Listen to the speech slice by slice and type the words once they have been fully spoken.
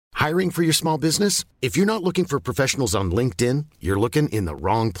Hiring for your small business? If you're not looking for professionals on LinkedIn, you're looking in the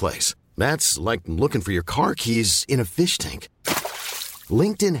wrong place. That's like looking for your car keys in a fish tank.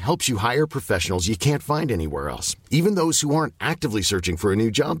 LinkedIn helps you hire professionals you can't find anywhere else, even those who aren't actively searching for a new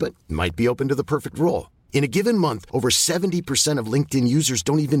job but might be open to the perfect role. In a given month, over 70% of LinkedIn users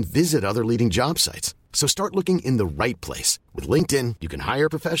don't even visit other leading job sites. So start looking in the right place. With LinkedIn, you can hire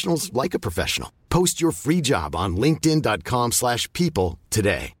professionals like a professional. Post your free job on linkedin.com/people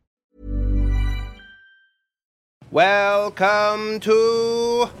today. Welcome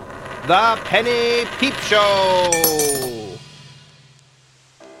to the Penny Peep Show!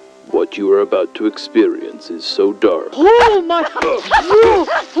 What you are about to experience is so dark. Oh my!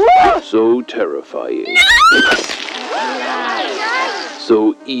 So terrifying.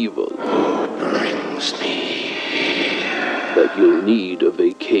 So evil. That you'll need a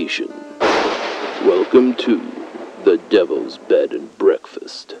vacation. Welcome to the Devil's Bed and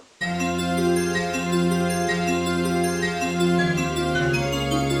Breakfast.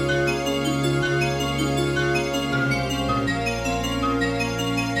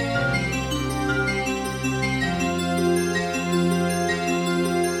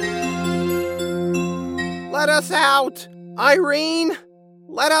 Let us out! Irene!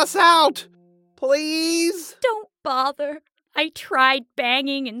 Let us out! Please? Don't bother. I tried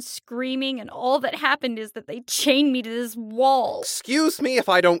banging and screaming, and all that happened is that they chained me to this wall. Excuse me if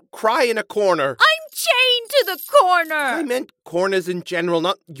I don't cry in a corner. I'm chained to the corner! I meant corners in general,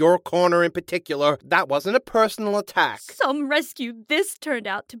 not your corner in particular. That wasn't a personal attack. Some rescue this turned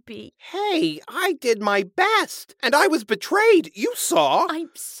out to be. Hey, I did my best, and I was betrayed. You saw.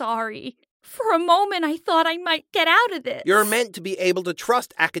 I'm sorry. For a moment, I thought I might get out of this. You're meant to be able to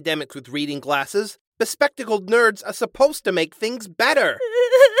trust academics with reading glasses. Bespectacled nerds are supposed to make things better.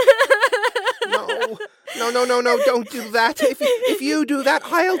 No, don't do that. If you do that,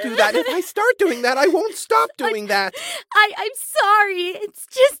 I'll do that. If I start doing that, I won't stop doing that. I'm sorry. It's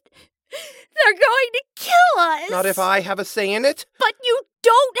just, they're going to kill us. Not if I have a say in it. But you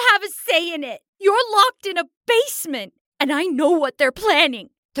don't have a say in it. You're locked in a basement, and I know what they're planning.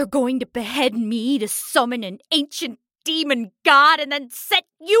 They're going to behead me to summon an ancient demon god and then set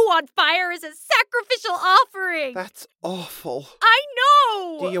you on fire as a sacrificial offering. That's awful. I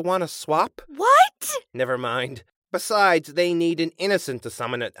know! Do you want to swap? What? Never mind. Besides, they need an innocent to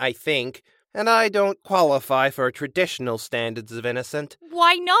summon it, I think. And I don't qualify for traditional standards of innocent.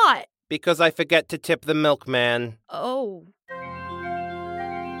 Why not? Because I forget to tip the milkman. Oh.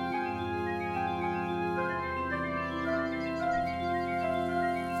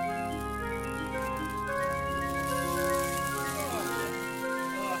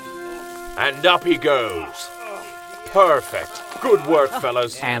 And up he goes. Perfect. Good work,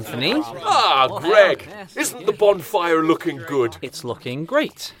 fellas. Anthony? Greg. Isn't the bonfire looking good? It's looking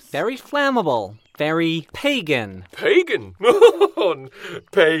great. Very flammable. Very pagan. Pagan?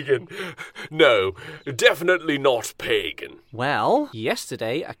 Pagan. No, definitely not pagan. Well,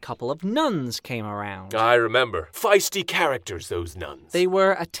 yesterday a couple of nuns came around. I remember. Feisty characters, those nuns. They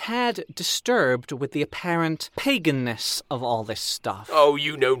were a tad disturbed with the apparent paganness of all this stuff. Oh,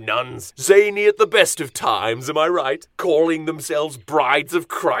 you know nuns. Zany at the best of times, am I right? Calling themselves brides of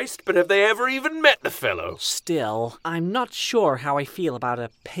Christ, but have they ever even met the fellow? Still, I'm not sure how I feel about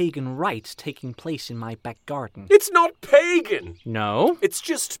a pagan rite taking place in my back garden. It's not pagan. No? It's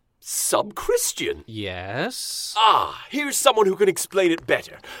just sub-Christian. Yes? Here's someone who can explain it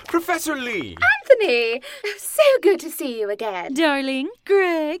better. Professor Lee. Anthony! So good to see you again. Darling,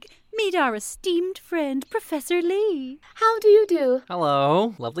 Greg, meet our esteemed friend, Professor Lee. How do you do?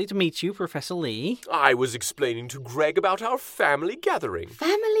 Hello. Lovely to meet you, Professor Lee. I was explaining to Greg about our family gathering.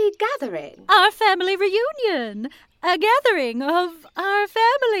 Family gathering? Our family reunion. A gathering of our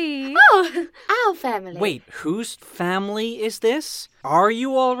family. Oh, our family. Wait, whose family is this? Are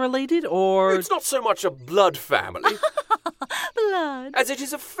you all related, or... It's not so much a blood family. Blood. As it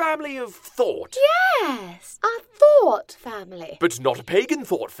is a family of thought. Yes, a thought family. But not a pagan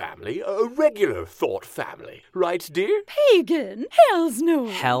thought family, a regular thought family. Right, dear? Pagan? Hells no.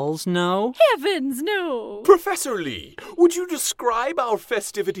 Hells no? Heavens no. Professor Lee, would you describe our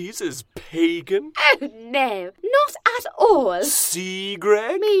festivities as pagan? Oh, no, not at all. See,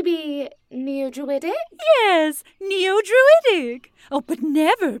 Greg? Maybe neo-druidic? Yes, neo-druidic. Oh, but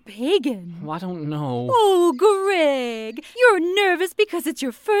never pagan. I don't know. Oh, Greg, you're nervous because it's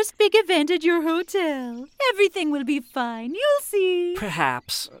your first big event at your hotel. Everything will be fine, you'll see.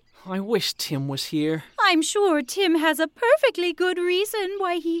 Perhaps. I wish Tim was here. I'm sure Tim has a perfectly good reason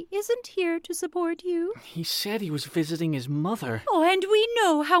why he isn't here to support you. He said he was visiting his mother. Oh, and we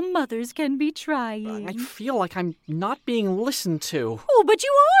know how mothers can be trying. I feel like I'm not being listened to. Oh, but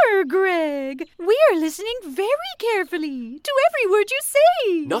you are, Greg. We are listening very carefully to every word you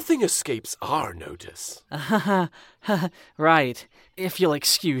say. Nothing escapes our notice. Right, if you'll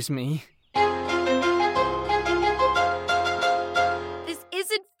excuse me. This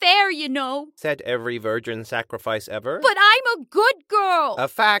isn't fair, you know. Said every virgin sacrifice ever. But I'm a good girl. A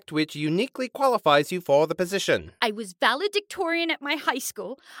fact which uniquely qualifies you for the position. I was valedictorian at my high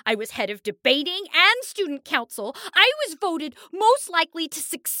school. I was head of debating and student council. I was voted most likely to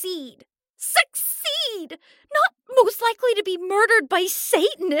succeed. Succeed! Not most likely to be murdered by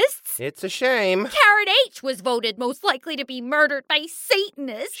Satanists. It's a shame. Karen H. was voted most likely to be murdered by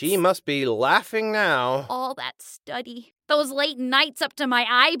Satanists. She must be laughing now. All that study. Those late nights up to my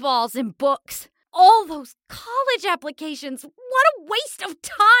eyeballs in books. All those college applications. What a waste of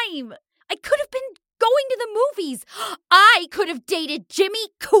time. I could have been going to the movies. I could have dated Jimmy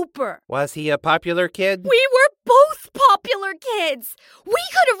Cooper. Was he a popular kid? We were both popular kids. We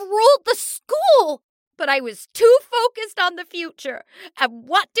could have ruled the school. But I was too focused on the future. And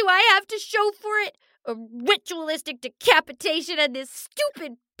what do I have to show for it? A ritualistic decapitation and this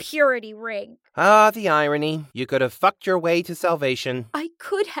stupid purity ring. Ah, the irony. You could have fucked your way to salvation. I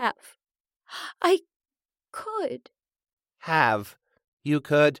could have. I could. Have. You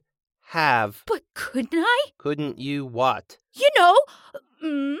could have. But couldn't I? Couldn't you what? You know,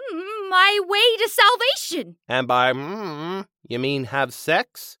 my way to salvation. And by you mean have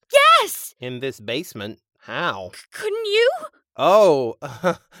sex? Yes! In this basement? How? Couldn't you? Oh,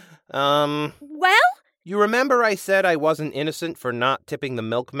 Well? You remember I said I wasn't innocent for not tipping the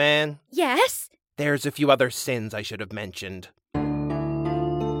milkman? Yes. There's a few other sins I should have mentioned.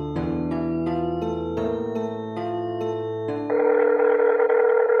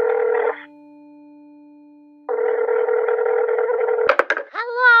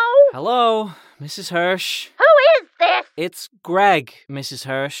 Hello, Mrs. Hirsch. Who is this? It's Greg, Mrs.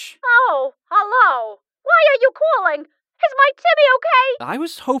 Hirsch. Oh, hello. Why are you calling? Is my Timmy okay? I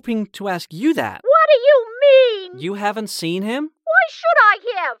was hoping to ask you that. What do you mean? You haven't seen him? Why should I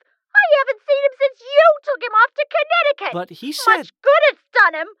have? I haven't seen him since you took him off to Connecticut. But he said... Much good it's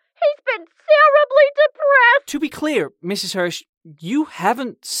done him. He's been terribly depressed. To be clear, Mrs. Hirsch, you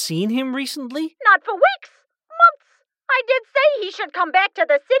haven't seen him recently? Not for weeks. Months. I did say he should come back to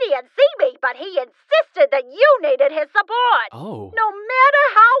the city and see me, but he insisted that you needed his support. Oh. No matter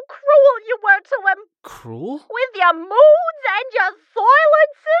how cruel you were to him. Cruel? With your moods and your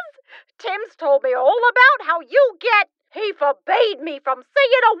silences. Tim's told me all about how you get. He forbade me from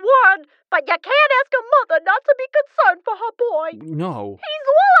saying a word, but you can't ask a mother not to be concerned for her boy. No. He's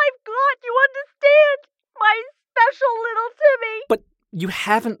all I've got, you understand? My special little Timmy. But you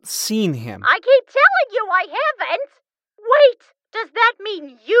haven't seen him. I keep telling you I haven't. Wait, does that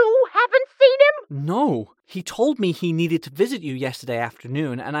mean you haven't seen him? No. He told me he needed to visit you yesterday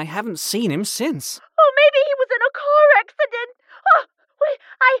afternoon, and I haven't seen him since. Oh, maybe he was in a car accident. Oh, wait,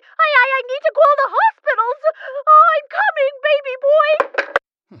 I need to call the hospitals. Oh, I'm coming, baby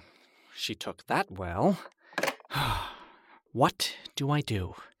boy. She took that well. What do I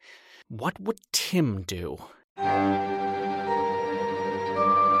do? What would Tim do?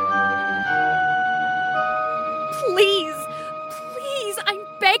 Please, I'm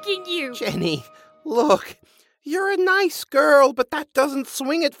begging you. Jenny, look. You're a nice girl, but that doesn't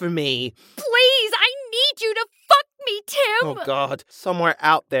swing it for me. Please, I need you to fuck me, Tim. Oh, God. Somewhere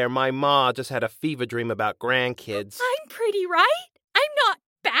out there, my ma just had a fever dream about grandkids. I'm pretty, right? I'm not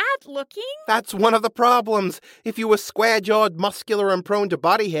bad looking. That's one of the problems. If you were square-jawed, muscular, and prone to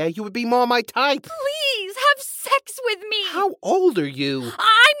body hair, you would be more my type. Please, have sex with me. How old are you?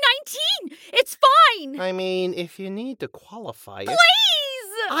 I'm 19. It's fine. I mean, if you need to qualify it. Please.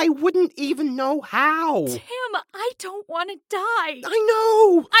 I wouldn't even know how. Tim, I don't want to die. I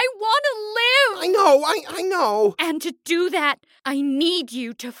know. I want to live. I know. And to do that, I need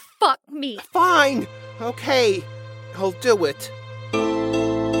you to fuck me. Fine. Okay. I'll do it.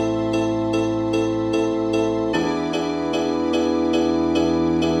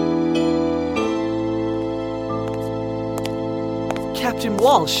 Captain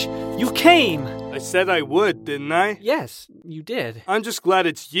Walsh, you came! I said I would, didn't I? Yes, you did. I'm just glad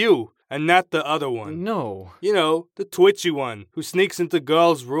it's you and not the other one. No. You know, the twitchy one who sneaks into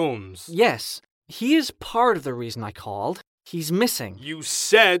girls' rooms. Yes, he is part of the reason I called. He's missing. You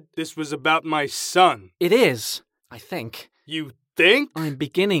said this was about my son. It is, I think. You think? I'm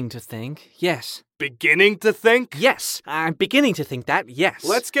beginning to think, yes. beginning to think? Yes, I'm beginning to think that, yes.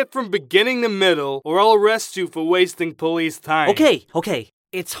 Let's get from beginning to middle, or I'll arrest you for wasting police time. Okay.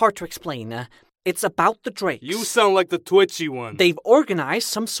 It's hard to explain. It's about the Drakes. You sound like the twitchy one. They've organized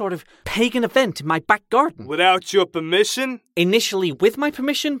some sort of pagan event in my back garden. Without your permission? Initially with my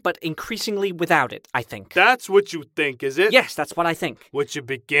permission, but increasingly without it, I think. That's what you think, is it? Yes, that's what I think. What you're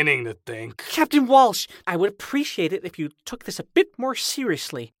beginning to think. Captain Walsh, I would appreciate it if you took this a bit more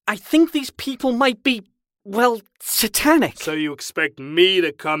seriously. I think these people might be, well, satanic. So you expect me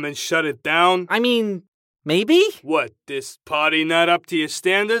to come and shut it down? I mean, maybe? What, this party not up to your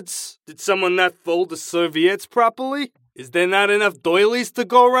standards? Did someone not fold the serviettes properly? Is there not enough doilies to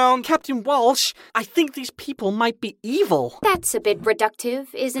go around? Captain Walsh, I think these people might be evil. That's a bit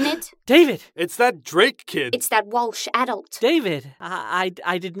reductive, isn't it? David! It's that Drake kid. It's that Walsh adult. David, I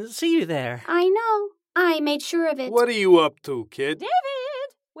didn't see you there. I know. I made sure of it. What are you up to, kid? David!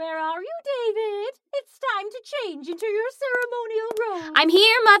 Where are you, David? It's time to change into your ceremonial robe. I'm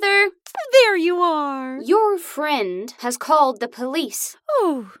here, Mother. There you are. Your friend has called the police.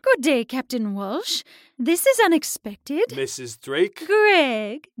 Oh, good day, Captain Walsh. This is unexpected. Mrs. Drake?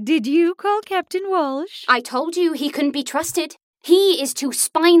 Greg, did you call Captain Walsh? I told you he couldn't be trusted. He is too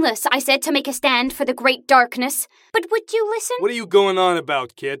spineless, I said, to make a stand for the great darkness. But would you listen? What are you going on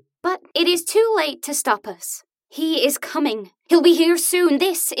about, kid? But it is too late to stop us. He is coming. He'll be here soon.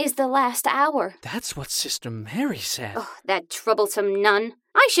 This is the last hour. That's what Sister Mary said. Oh, that troublesome nun.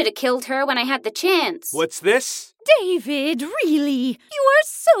 I should have killed her when I had the chance. What's this? David, really? You are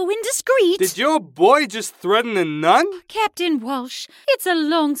so indiscreet. Did your boy just threaten a nun? Captain Walsh, it's a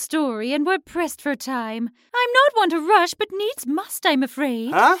long story and we're pressed for time. I'm not one to rush, but needs must, I'm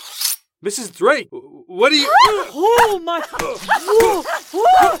afraid. Huh? Mrs. Drake, what are you... Oh, my...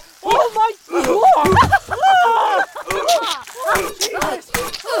 Oh, my...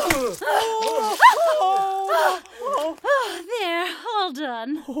 There, all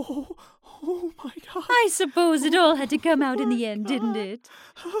done. Oh, my God. I suppose it all had to come out in the end, didn't it?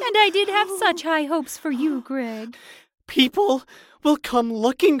 And I did have such high hopes for you, Greg. People will come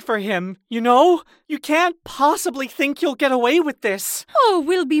looking for him, you know? You can't possibly think you'll get away with this. Oh,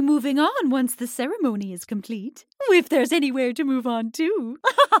 we'll be moving on once the ceremony is complete. If there's anywhere to move on to.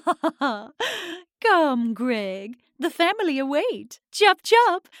 Come, Greg. The family await. Chop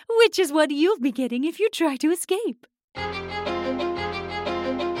chop, which is what you'll be getting if you try to escape.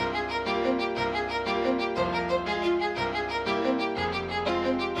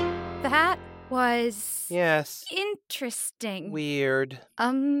 That was... Yes. interesting. Weird.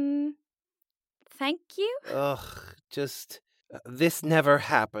 Thank you? This never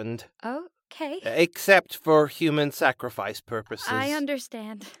happened. Okay. Except for human sacrifice purposes. I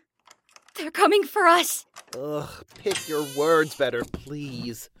understand. They're coming for us. Pick your words better,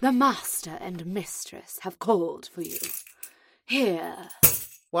 please. The master and mistress have called for you. Here.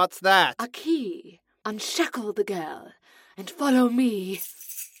 What's that? A key. Unshackle the girl and follow me.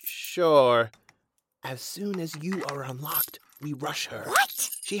 Sure. As soon as you are unlocked, we rush her. What?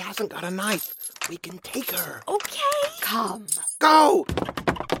 She hasn't got a knife. We can take her. Okay. Come. Go!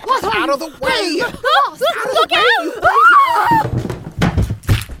 What Out of the way! Look out!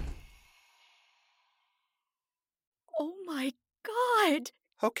 Oh my God!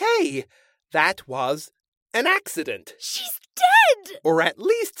 Okay, that was an accident. She's dead! Or at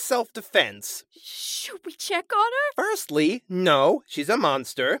least self-defense. Should we check on her? Firstly, no, she's a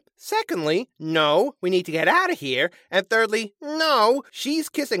monster. Secondly, no, we need to get out of here. And thirdly, no, she's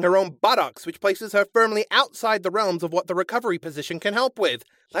kissing her own buttocks, which places her firmly outside the realms of what the recovery position can help with.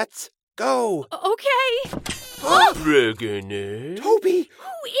 Let's go. Okay. Regan? Toby!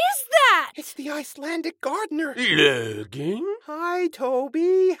 Who is that? It's the Icelandic gardener. Logan? Hi,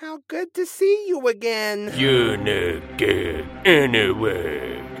 Toby. How good to see you again. You're not good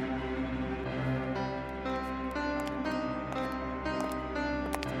anyway.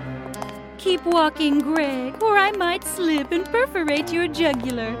 Keep walking, Greg, or I might slip and perforate your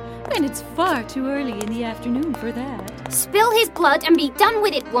jugular. And it's far too early in the afternoon for that. Spill his blood and be done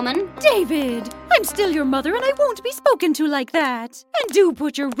with it, woman. David, I'm still your mother and I won't be spoken to like that. And do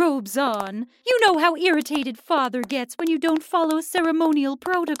put your robes on. You know how irritated Father gets when you don't follow ceremonial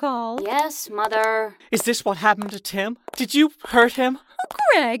protocol. Yes, Mother. Is this what happened to Tim? Did you hurt him?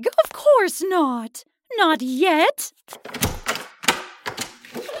 Greg, of course not. Not yet.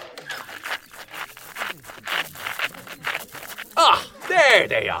 Ah, there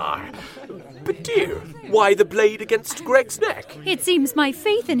they are. But dear, why the blade against Greg's neck? It seems my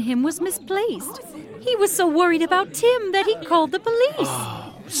faith in him was misplaced. He was so worried about Tim that he called the police.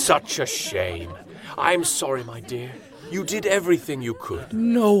 Oh, such a shame. I'm sorry, my dear. You did everything you could.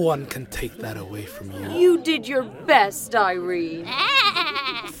 No one can take that away from you. You did your best, Irene.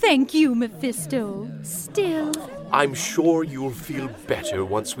 Thank you, Mephisto. Still, I'm sure you'll feel better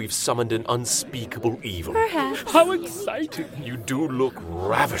once we've summoned an unspeakable evil. perhaps. How exciting! You do look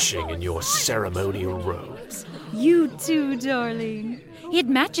ravishing in your ceremonial robes. You too, darling. It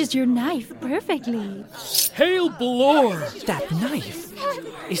matches your knife perfectly. Hail Balor! That knife.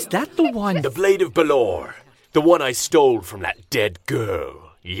 Is that the one? The Blade of Balor. The one I stole from that dead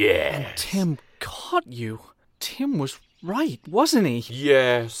girl. Yeah. And Tim caught you. Tim was right, wasn't he?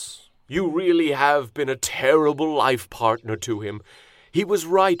 Yes. You really have been a terrible life partner to him. He was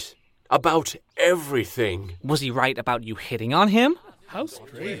right about everything. Was he right about you hitting on him? How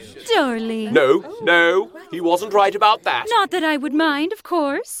strange. Darling. No, he wasn't right about that. Not that I would mind, of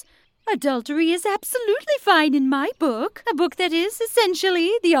course. Adultery is absolutely fine in my book. A book that is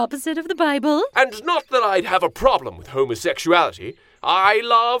essentially the opposite of the Bible. And not that I'd have a problem with homosexuality. I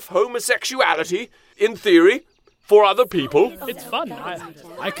love homosexuality, in theory, for other people. It's fun.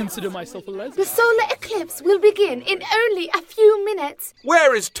 I consider myself a lesbian. The solar eclipse will begin in only a few minutes.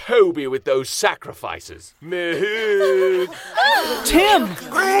 Where is Toby with those sacrifices? Tim!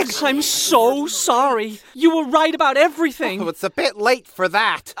 Greg! I'm so sorry. You were right about everything. Oh, it's a bit late for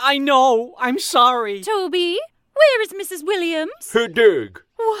that. I know. I'm sorry. Toby, where is Mrs. Williams? Her dog.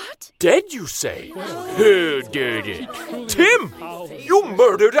 What? Dead, you say? Who did it? Tim! You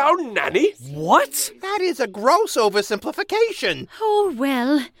murdered our nanny? What? That is a gross oversimplification. Oh,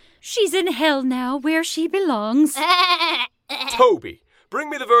 well, she's in hell now where she belongs. Toby, bring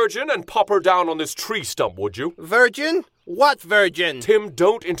me the virgin and pop her down on this tree stump, would you? Virgin? What virgin? Tim,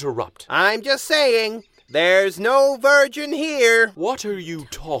 don't interrupt. I'm just saying, there's no virgin here. What are you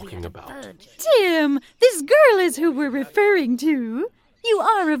talking about? Tim, this girl is who we're referring to. You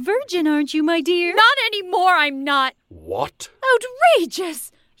are a virgin, aren't you, my dear? Not anymore, I'm not. What?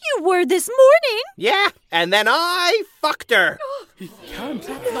 Outrageous! You were this morning. Yeah, and then I fucked her.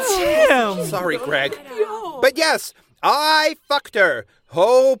 Tim! Sorry, Greg. But yes, I fucked her.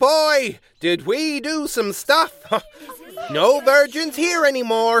 Oh boy, did we do some stuff. No virgins here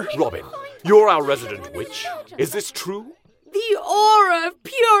anymore. Robin, you're our resident witch. Is this true? The aura of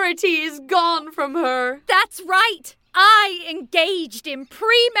purity is gone from her. That's right. I engaged in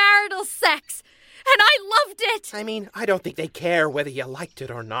premarital sex, and I loved it. I mean, I don't think they care whether you liked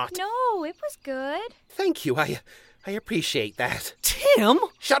it or not. No, it was good. Thank you, I appreciate that. Tim?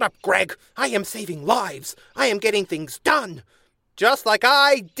 Shut up, Greg. I am saving lives. I am getting things done. Just like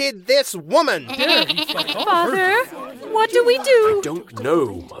I did this woman. Father, what do we do? I don't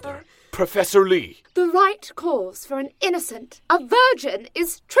know, Mother. Professor Lee. The right course for an innocent, a virgin,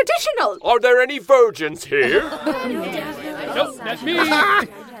 is traditional. Are there any virgins here? Nope, not me.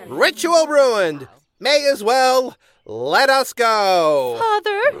 Ritual ruined. May as well let us go.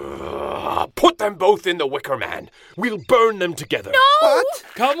 Father? Put them both in the Wicker Man. We'll burn them together. No! What?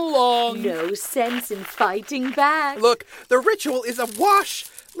 Come along. No sense in fighting back. Look, the ritual is a wash.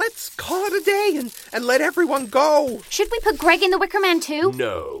 Let's call it a day and let everyone go. Should we put Greg in the Wicker Man too?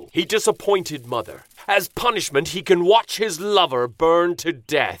 No. He disappointed Mother. As punishment, he can watch his lover burn to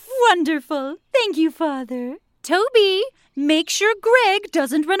death. Wonderful. Thank you, Father. Toby, make sure Greg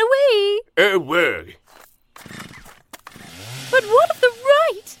doesn't run away. Word. But what of the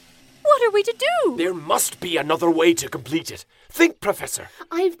rite? What are we to do? There must be another way to complete it. Think, Professor.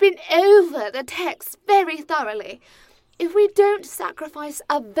 I've been over the text very thoroughly. If we don't sacrifice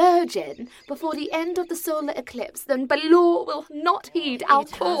a virgin before the end of the solar eclipse, then Balor will not heed our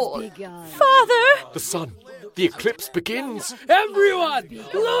call. Father! The sun. The eclipse begins. Everyone,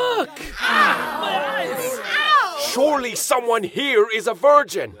 look! Surely someone here is a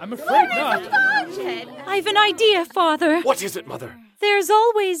virgin. I'm afraid not. I've an idea, Father. What is it, Mother? There's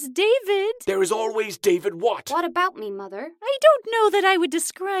always David. There is always David what? What about me, Mother? I don't know that I would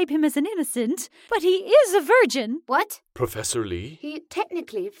describe him as an innocent, but he is a virgin. What? Professor Lee, He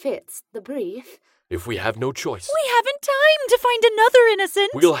technically fits the brief. if we have no choice, We haven't time to find another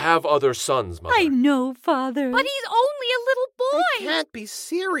innocent. we'll have other sons, Mother. I know, Father. But he's only a little boy. Can't be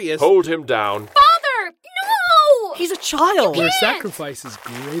serious. Hold him down. Father, no! He's a child. Your sacrifice is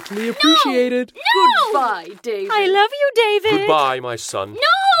greatly appreciated. Goodbye, David. I love you, David. Goodbye, my son. No,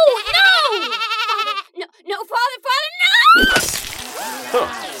 Father, no! Huh.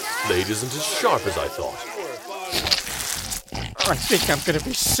 Blade isn't as sharp as I thought. I think I'm gonna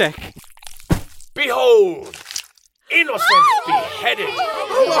be sick. Behold! Innocents beheaded!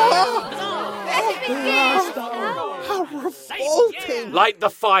 How revolting. Light the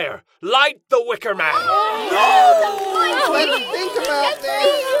fire! Light the Wicker Man! Let's think about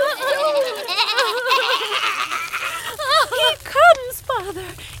this. Father,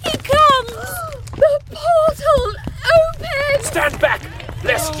 he comes! The portal opens! Stand back,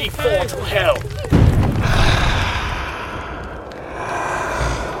 lest ye fall to hell.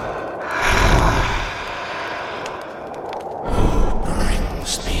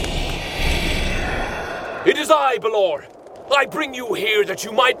 It is I, Balor. I bring you here that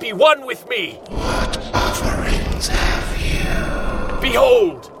you might be one with me. What offerings have you?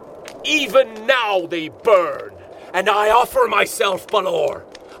 Behold, even now they burn, and I offer myself, Balor.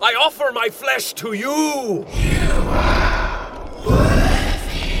 I offer my flesh to you.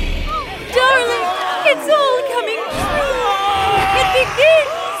 Darling, it's all coming true. It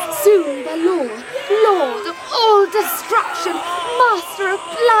begins. Soon the Lord of all destruction, master of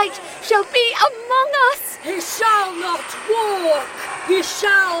light, shall be among us. He shall not walk. He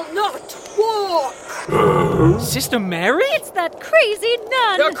shall not walk. Sister Mary? It's that crazy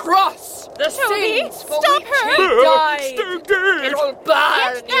nun. The cross. The Toby, sins for stop which her. he died. Stand dead. It'll burn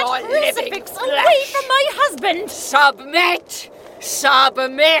Get your that living crucifix flesh. away from my husband. Submit.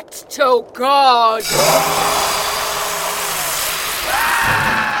 Submit to God.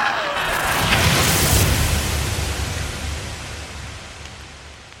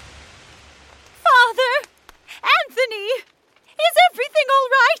 Father! Anthony! Is everything all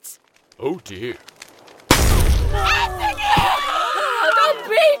right? Oh dear. The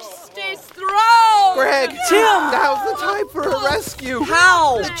beast is thrown. Greg! Tim! Now's the time for a rescue!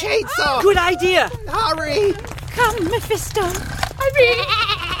 How? The chainsaw! Good idea! Hurry! Come, Mephisto. Where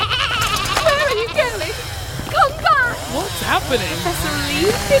are you going? Come back! What's happening? Professor Lee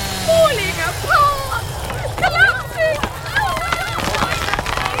is falling apart! Collapsing!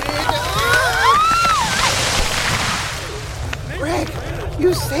 Greg,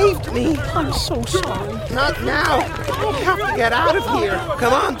 you saved me! I'm so sorry. Not now! We have to get out of here!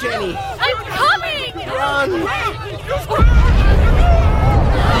 Come on, Jenny! I'm coming! Run!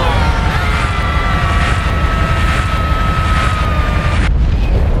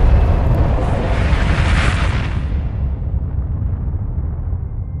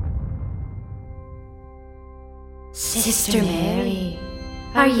 Sister Mary.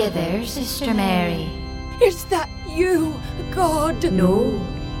 Are you there, Sister Mary? Is that you, God? No,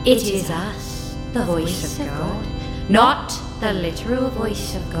 it is us, the voice of God. Not the literal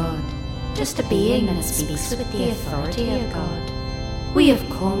voice of God, just a being that speaks with the authority of God. We have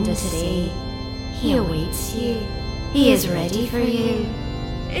come to say, He awaits you. He is ready for you.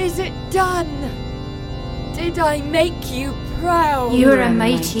 Is it done? Did I make you proud? You're a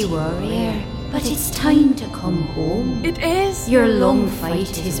mighty warrior, but it's time to come home. It is? Your long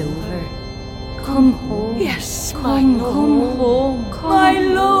fight is over. Come home. Yes, Come, my come Lord. home. Come My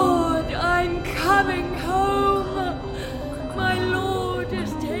home. Lord, I'm coming home. My Lord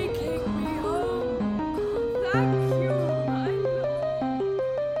is taking me home. Thank you, my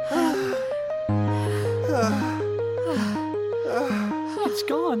Lord. It's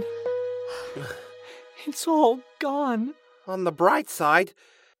gone. It's all gone. On the bright side,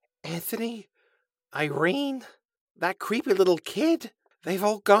 Anthony, Irene, that creepy little kid, they've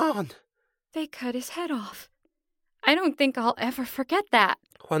all gone. They cut his head off. I don't think I'll ever forget that.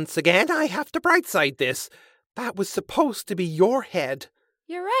 Once again, I have to brightside this. That was supposed to be your head.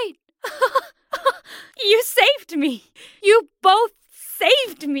 You're right. You saved me. You both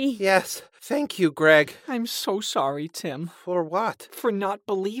saved me. Yes, thank you, Greg. I'm so sorry, Tim. For what? For not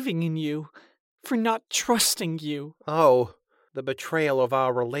believing in you. For not trusting you. Oh, the betrayal of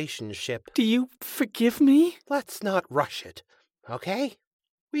our relationship. Do you forgive me? Let's not rush it, okay?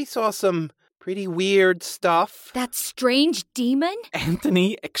 We saw some pretty weird stuff. That strange demon?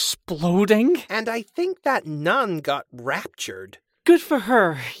 Anthony exploding? And I think that nun got raptured. Good for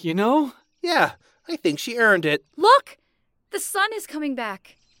her, you know? Yeah, I think she earned it. Look! The sun is coming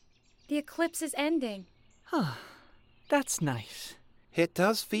back. The eclipse is ending. Huh. That's nice. It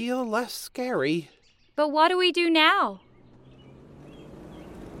does feel less scary. But what do we do now?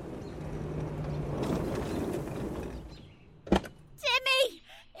 Timmy!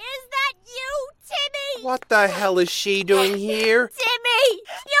 Is that you, Timmy? What the hell is she doing here? Timmy!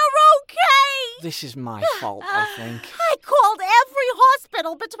 You're okay! This is my fault, I think. I called every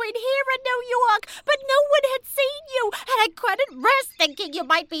hospital between here and New York, but no one had seen you, and I couldn't rest thinking you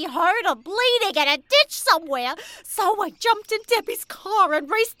might be hurt or bleeding in a ditch somewhere. So I jumped in Debbie's car and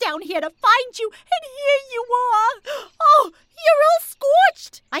raced down here to find you, and here you are. Oh, you're all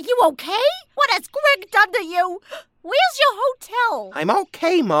scorched. Are you okay? What has Greg done to you? Where's your hotel? I'm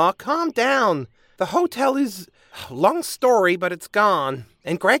okay, Ma. Calm down. The hotel is... long story, but it's gone.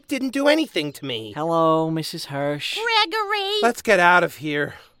 And Greg didn't do anything to me. Hello, Mrs. Hirsch. Gregory! Let's get out of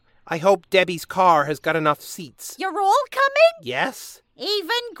here. I hope Debbie's car has got enough seats. You're all coming? Yes.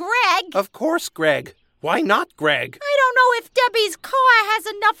 Even Greg? Of course, Greg. Why not Greg? I don't know if Debbie's car has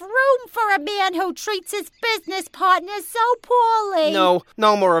enough room for a man who treats his business partners so poorly. No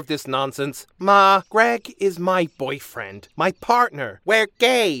more of this nonsense. Ma, Greg is my boyfriend, my partner. We're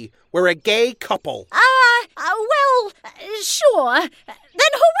gay. We're a gay couple. Sure.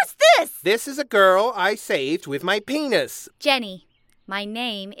 Then who was this? This is a girl I saved with my penis. Jenny. My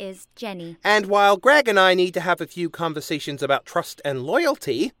name is Jenny. And while Greg and I need to have a few conversations about trust and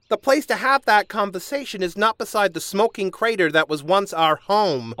loyalty, the place to have that conversation is not beside the smoking crater that was once our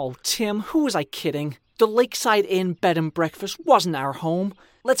home. Oh, Tim, who was I kidding? The Lakeside Inn bed and breakfast wasn't our home.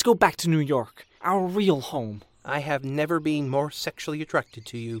 Let's go back to New York, our real home. I have never been more sexually attracted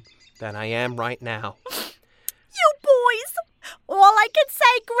to you than I am right now. You boys! All I can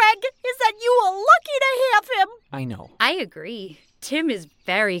say, Greg, is that you are lucky to have him. I know. I agree. Tim is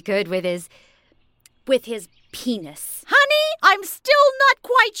very good with his penis. Honey, I'm still not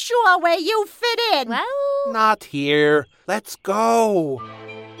quite sure where you fit in. Well, not here. Let's go.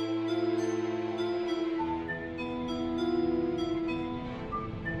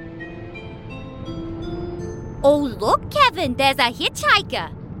 Oh, look, Kevin, there's a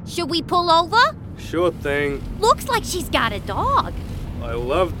hitchhiker. Should we pull over? Sure thing. Looks like she's got a dog. I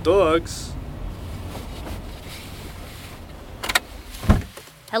love dogs.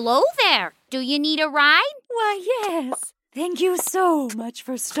 Hello there. Do you need a ride? Why, yes. Thank you so much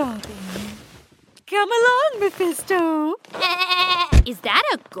for stopping. Come along, Mephisto. Is that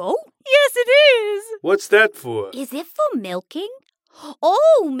a goat? Yes, it is. What's that for? Is it for milking?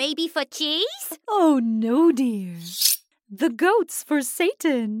 Oh, maybe for cheese? Oh, no, dear. The goat's for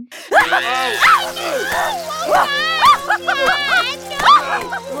Satan.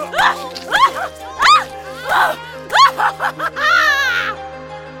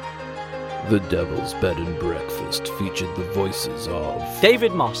 The Devil's Bed and Breakfast featured the voices of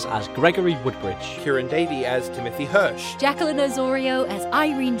David Moss as Gregory Woodbridge, Kieran Davey as Timothy Hirsch, Jacqueline Osorio as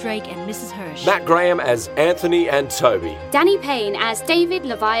Irene Drake and Mrs. Hirsch, Matt Graham as Anthony and Toby, Danny Payne as David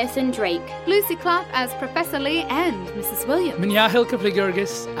Leviathan Drake, Lucy Clapp as Professor Lee and Mrs. Williams, Minyahil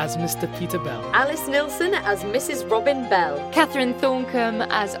Kapligurgis as Mr. Peter Bell, Alice Nilsson as Mrs. Robin Bell, Catherine Thorncombe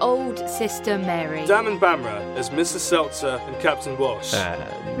as Old Sister Mary, Damon Bamra as Mrs. Seltzer and Captain Walsh,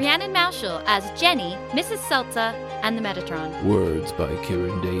 Rhiannon Marshall as Jenny, Mrs. Seltzer, and the Metatron. Words by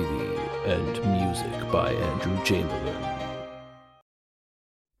Kieran Davey and music by Andrew Chamberlain.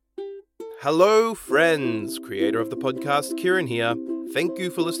 Hello, friends. Creator of the podcast, Kieran here. Thank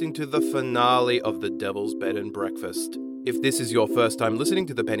you for listening to the finale of The Devil's Bed and Breakfast. If this is your first time listening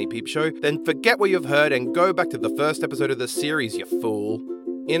to The Penny Peep Show, then forget what you've heard and go back to the first episode of the series, you fool.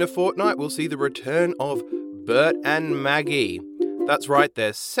 In a fortnight, we'll see the return of Bert and Maggie. That's right,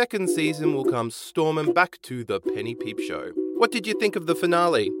 their second season will come storming back to The Penny Peep Show. What did you think of the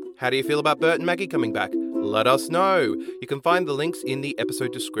finale? How do you feel about Bert and Maggie coming back? Let us know. You can find the links in the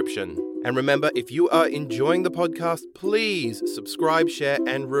episode description. And remember, if you are enjoying the podcast, please subscribe, share,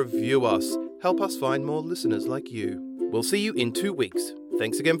 and review us. Help us find more listeners like you. We'll see you in 2 weeks.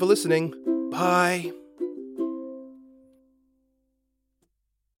 Thanks again for listening. Bye.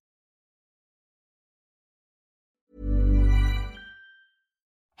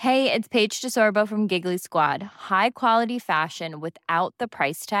 Hey, it's Paige DeSorbo from Giggly Squad. High quality fashion without the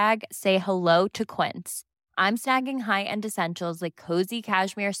price tag. Say hello to Quince. I'm snagging high-end essentials like cozy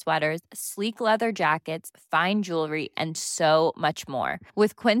cashmere sweaters, sleek leather jackets, fine jewelry, and so much more.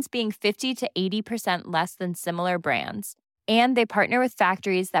 With Quince being 50 to 80% less than similar brands. And they partner with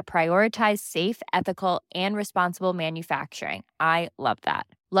factories that prioritize safe, ethical, and responsible manufacturing. I love that.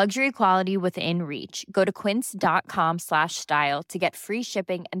 Luxury quality within reach. Go to quince.com/style to get free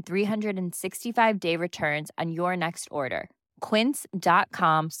shipping and 365-day returns on your next order.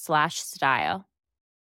 Quince.com/style.